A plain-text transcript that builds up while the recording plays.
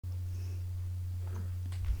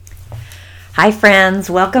Hi friends,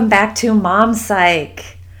 welcome back to Mom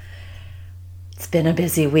Psych. It's been a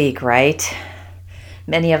busy week, right?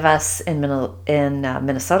 Many of us in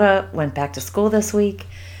Minnesota went back to school this week,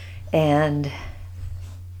 and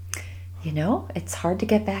it's hard to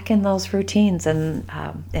get back in those routines, and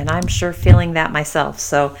I'm sure feeling that myself.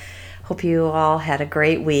 So, hope you all had a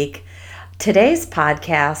great week. Today's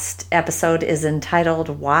podcast episode is entitled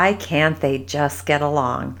 "Why Can't They Just Get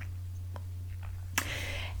Along?"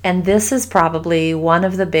 And this is probably one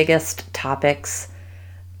of the biggest topics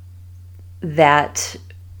that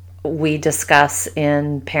we discuss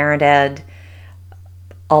in parent ed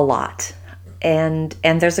a lot. And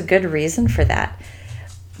there's a good reason for that.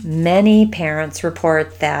 Many parents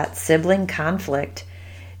report that sibling conflict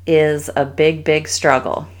is a big, big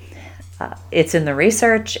struggle. It's in the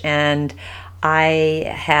research, and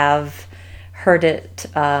I have heard it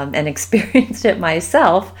and experienced it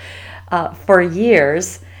myself for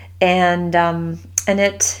years. And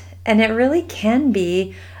it really can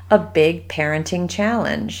be a big parenting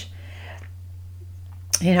challenge.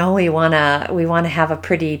 We want to have a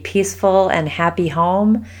pretty peaceful and happy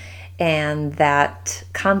home, and that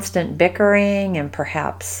constant bickering and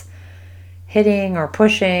perhaps hitting or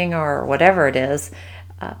pushing or whatever it is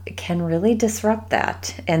can really disrupt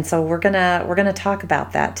that. And so we're gonna talk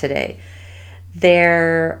about that today.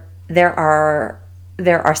 There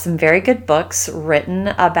are some very good books written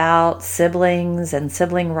about siblings and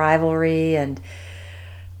sibling rivalry and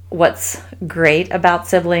what's great about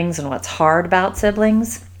siblings and what's hard about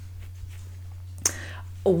siblings.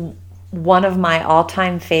 One of my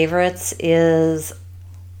all-time favorites is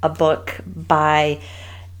a book by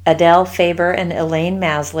Adele Faber and Elaine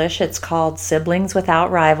Maslish. It's called Siblings Without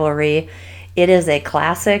Rivalry. It is a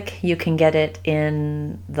classic. You can get it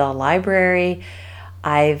in the library.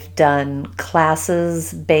 I've done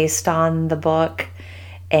classes based on the book,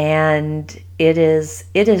 and it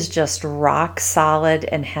is just rock solid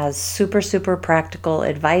and has super, super practical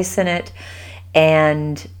advice in it.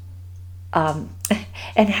 And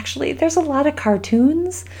actually there's a lot of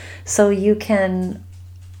cartoons, so you can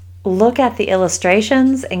look at the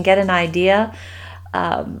illustrations and get an idea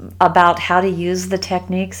about how to use the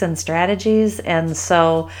techniques and strategies. And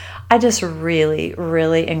so I just really,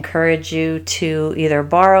 really encourage you to either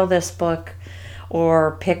borrow this book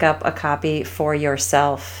or pick up a copy for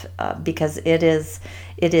yourself because it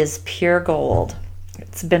is pure gold.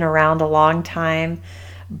 It's been around a long time,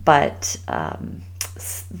 but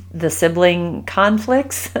the sibling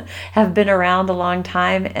conflicts have been around a long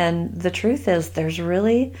time, and the truth is there's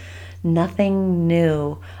really nothing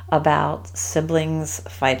new about siblings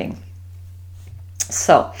fighting.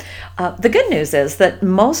 So the good news is that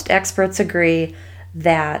most experts agree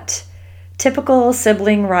that typical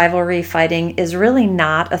sibling rivalry fighting is really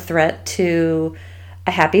not a threat to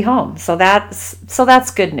a happy home. So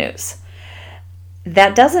that's good news.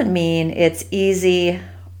 That doesn't mean it's easy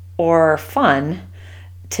or fun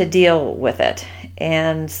to deal with it.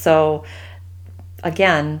 And so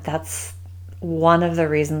again, that's one of the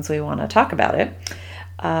reasons we want to talk about it.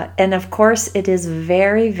 And of course, it is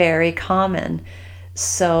very, very common.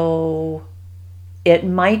 So it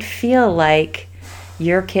might feel like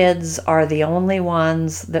your kids are the only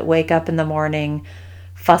ones that wake up in the morning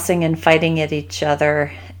fussing and fighting at each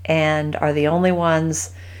other, and are the only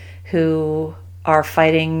ones who are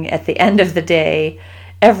fighting at the end of the day,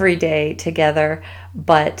 every day together.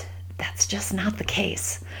 But that's just not the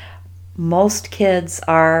case. Most siblings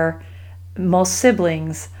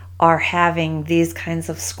are having these kinds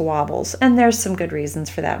of squabbles, and there's some good reasons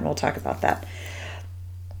for that, and we'll talk about that.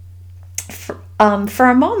 For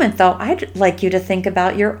a moment, though, I'd like you to think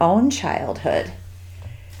about your own childhood.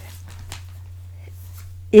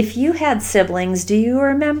 If you had siblings, do you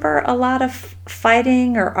remember a lot of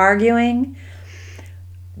fighting or arguing?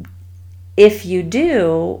 If you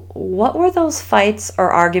do, what were those fights or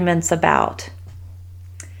arguments about?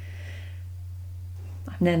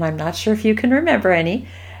 And I'm not sure if you can remember any.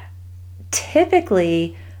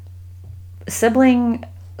 Typically, sibling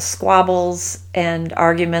squabbles and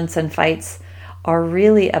arguments and fights are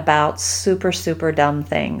really about super, super dumb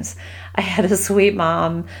things. I had a sweet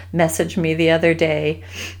mom message me the other day,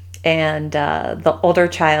 and the older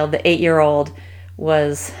child, the 8-year-old,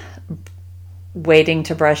 was waiting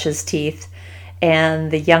to brush his teeth, and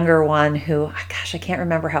the younger one, who, gosh, I can't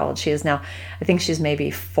remember how old she is now. I think she's maybe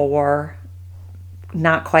 4,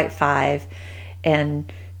 not quite 5,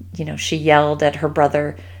 and she yelled at her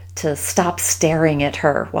brother to stop staring at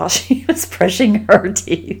her while she was brushing her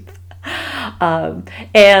teeth.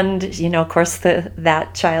 And of course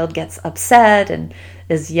that child gets upset and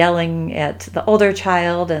is yelling at the older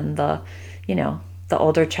child, and the the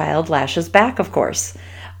older child lashes back, of course.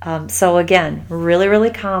 So again, really, really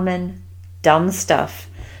common, dumb stuff,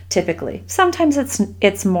 typically. Sometimes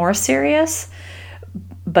it's more serious,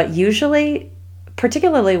 but usually,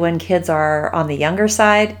 particularly when kids are on the younger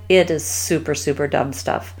side, it is super, super dumb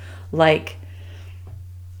stuff. Like,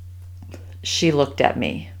 she looked at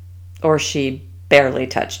me, or she barely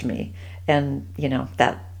touched me. And,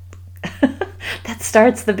 that that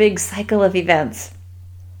starts the big cycle of events.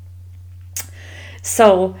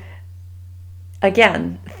 So,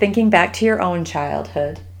 again, thinking back to your own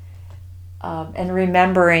childhood, and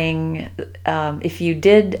remembering if you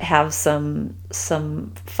did have some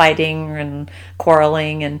fighting and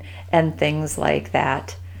quarreling and things like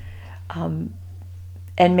that, and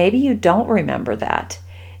maybe you don't remember that.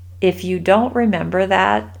 If you don't remember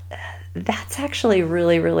that, that's actually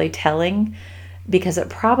really, really telling, because it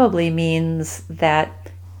probably means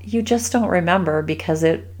that you just don't remember because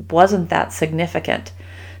it wasn't that significant.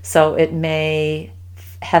 So it may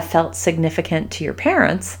have felt significant to your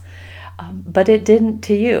parents, but it didn't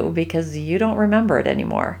to you because you don't remember it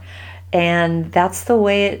anymore. And that's the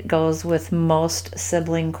way it goes with most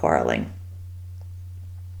sibling quarreling.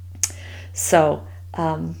 So,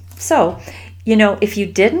 if you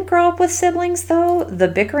didn't grow up with siblings, though, the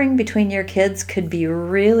bickering between your kids could be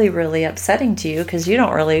really, really upsetting to you because you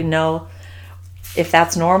don't really know if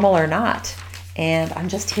that's normal or not. And I'm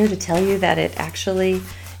just here to tell you that it actually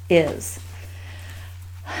is.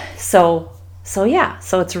 So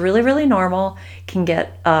it's really, really normal, can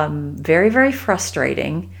get very, very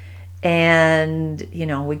frustrating. And,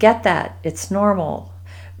 we get that. It's normal.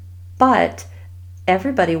 But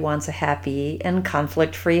everybody wants a happy and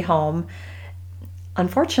conflict-free home.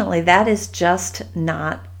 Unfortunately, that is just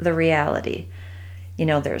not the reality.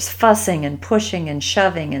 There's fussing and pushing and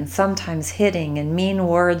shoving and sometimes hitting, and mean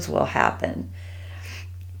words will happen.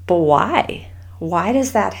 But why? Why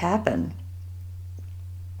does that happen?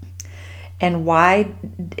 And why,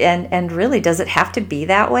 and really, does it have to be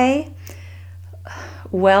that way?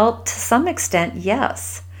 Well, to some extent,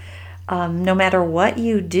 yes. No matter what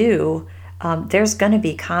you do, there's going to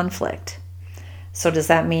be conflict. So does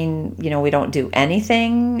that mean, we don't do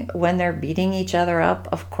anything when they're beating each other up?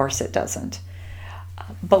 Of course it doesn't.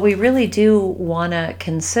 But we really do want to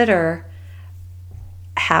consider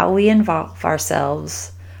how we involve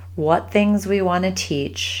ourselves, what things we want to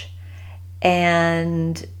teach,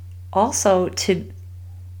 and also to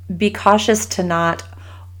be cautious to not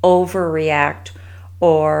overreact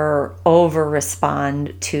or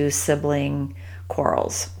over-respond to sibling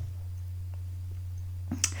quarrels.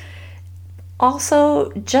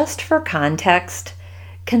 Also, just for context,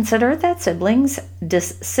 consider that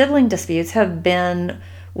sibling disputes have been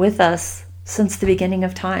with us since the beginning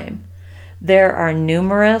of time. There are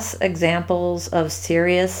numerous examples of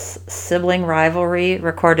serious sibling rivalry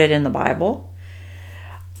recorded in the Bible.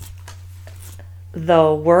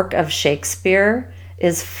 The work of Shakespeare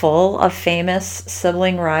is full of famous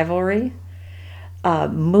sibling rivalry.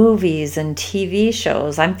 Movies and TV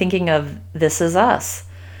shows. I'm thinking of This Is Us.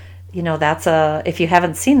 If you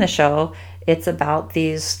haven't seen the show, it's about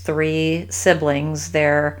these three siblings.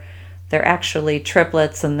 They're actually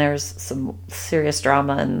triplets, and there's some serious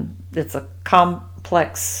drama, and it's a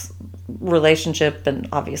complex relationship, and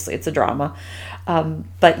obviously it's a drama.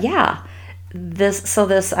 But yeah,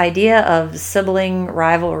 this idea of sibling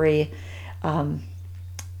rivalry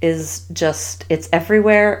is just, it's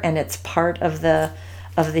everywhere, and it's part of the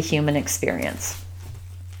human experience.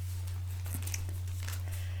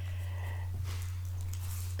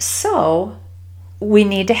 So we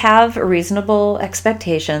need to have reasonable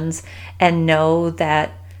expectations and know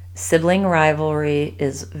that sibling rivalry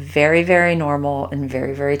is very, very normal and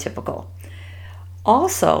very, very typical.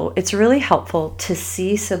 Also, it's really helpful to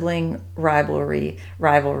see sibling rivalry,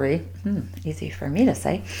 easy for me to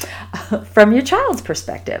say, from your child's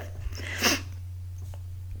perspective.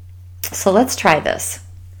 So let's try this.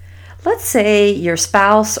 Let's say your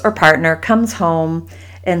spouse or partner comes home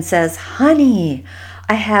and says, "Honey,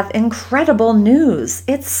 I have incredible news.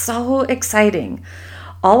 It's so exciting.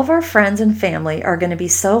 All of our friends and family are going to be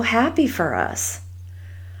so happy for us.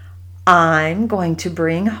 I'm going to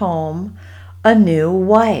bring home a new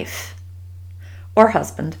wife or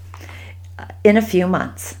husband in a few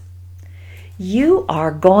months. You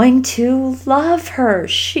are going to love her.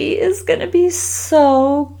 She is going to be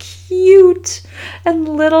so cute and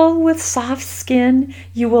little with soft skin.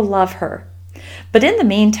 You will love her. But in the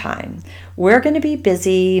meantime, we're going to be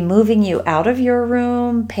busy moving you out of your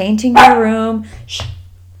room, painting your room."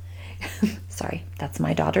 Sorry, that's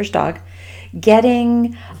my daughter's dog.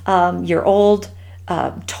 "Getting your old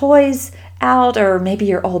toys out, or maybe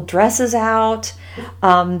your old dress is out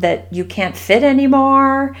that you can't fit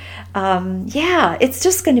anymore. Yeah, it's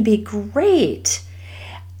just going to be great.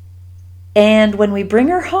 And when we bring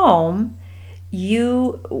her home,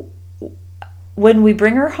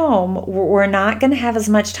 we're not going to have as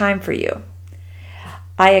much time for you.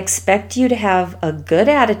 I expect you to have a good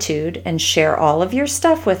attitude and share all of your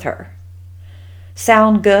stuff with her.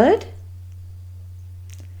 Sound good?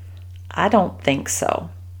 I don't think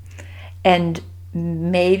so. And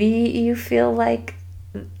maybe you feel like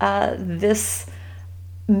this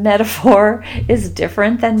metaphor is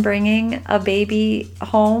different than bringing a baby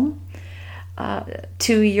home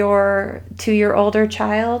to your older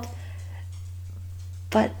child.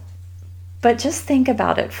 But just think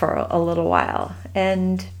about it for a little while,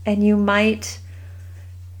 and you might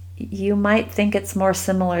think it's more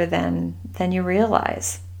similar than you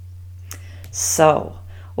realize. So,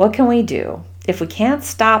 what can we do? If we can't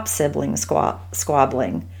stop sibling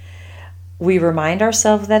squabbling, we remind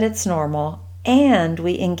ourselves that it's normal, and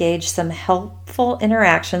we engage some helpful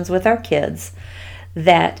interactions with our kids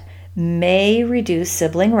that may reduce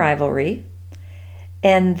sibling rivalry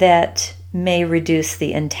and that may reduce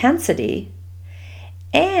the intensity,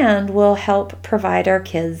 and will help provide our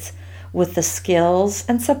kids with the skills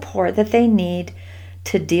and support that they need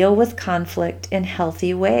to deal with conflict in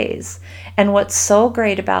healthy ways. And what's so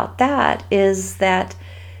great about that is that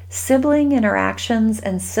sibling interactions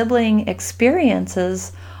and sibling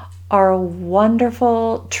experiences are a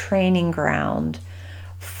wonderful training ground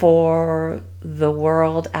for the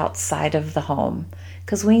world outside of the home,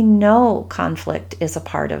 because we know conflict is a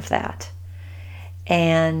part of that.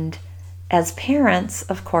 And as parents,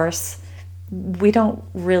 of course, we're not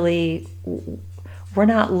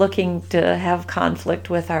looking to have conflict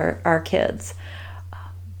with our kids.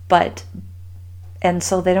 And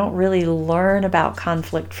so they don't really learn about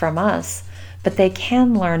conflict from us, but they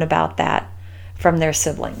can learn about that from their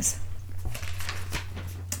siblings.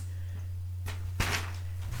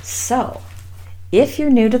 So, if you're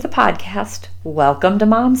new to the podcast, welcome to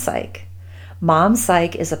Mom Psych. Mom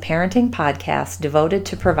Psych is a parenting podcast devoted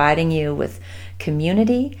to providing you with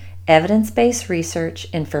community, evidence-based research,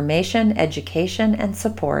 information, education, and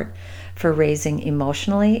support for raising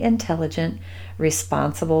emotionally intelligent,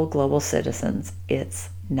 responsible global citizens. It's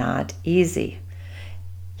not easy.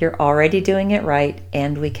 You're already doing it right,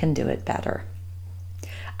 and we can do it better.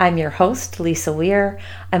 I'm your host, Lisa Weir.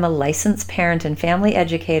 I'm a licensed parent and family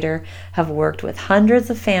educator, have worked with hundreds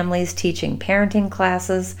of families teaching parenting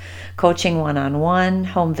classes, coaching one-on-one,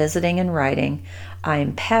 home visiting, and writing.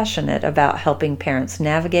 I'm passionate about helping parents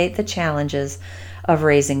navigate the challenges of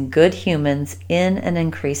raising good humans in an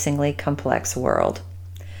increasingly complex world.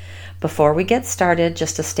 Before we get started,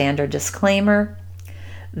 just a standard disclaimer.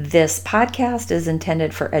 This podcast is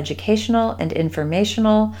intended for educational and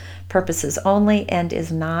informational purposes only and is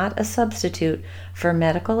not a substitute for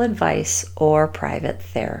medical advice or private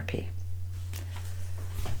therapy.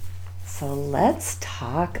 So let's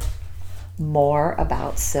talk more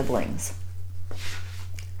about siblings.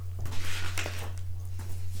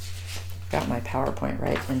 Got my PowerPoint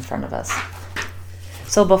right in front of us.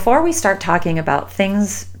 So before we start talking about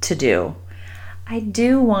things to do, I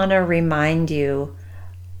do want to remind you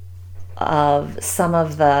of some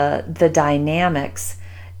of the dynamics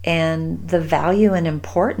and the value and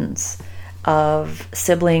importance of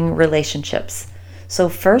sibling relationships. So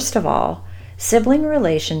first of all, sibling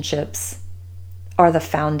relationships are the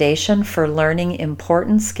foundation for learning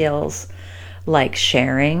important skills like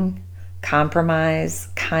sharing, compromise,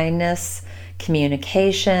 kindness,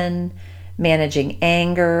 communication, managing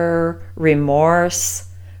anger, remorse,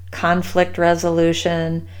 conflict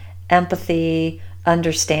resolution, empathy,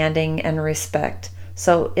 understanding, and respect.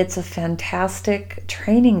 So it's a fantastic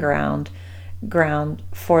training ground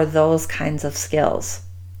for those kinds of skills.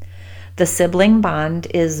 The sibling bond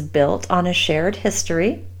is built on a shared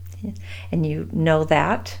history, and you know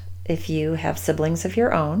that if you have siblings of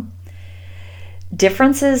your own.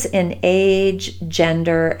 Differences in age,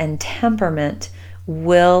 gender, and temperament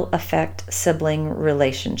will affect sibling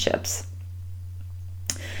relationships.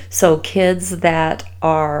 So kids that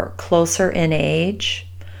are closer in age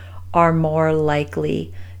are more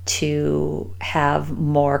likely to have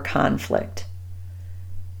more conflict.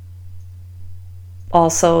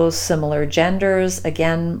 Also, similar genders,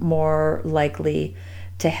 again, more likely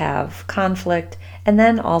to have conflict. And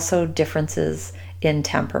then also differences in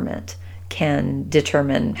temperament can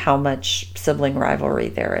determine how much sibling rivalry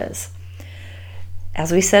there is.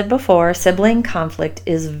 As we said before, sibling conflict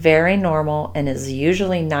is very normal and is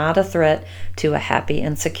usually not a threat to a happy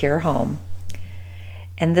and secure home.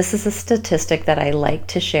 And this is a statistic that I like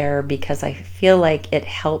to share because I feel like it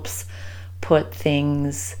helps put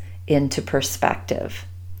things into perspective.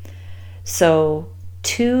 So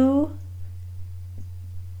 2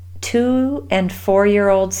 and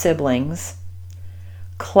 4-year-old siblings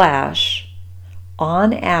clash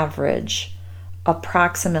on average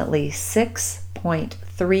approximately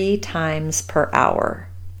 6.3 times per hour.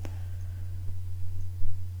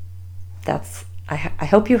 I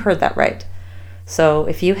hope you heard that right. So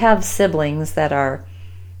if you have siblings that are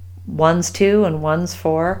one's 2 and one's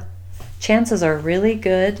 4, chances are really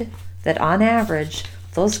good that on average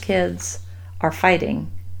those kids are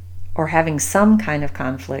fighting or having some kind of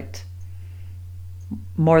conflict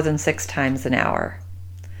more than 6 times an hour.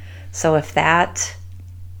 So if that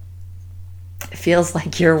feels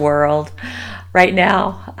like your world right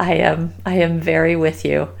now, I am very with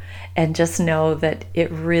you, and just know that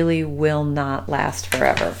it really will not last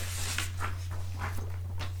forever.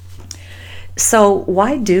 So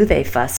why do they fuss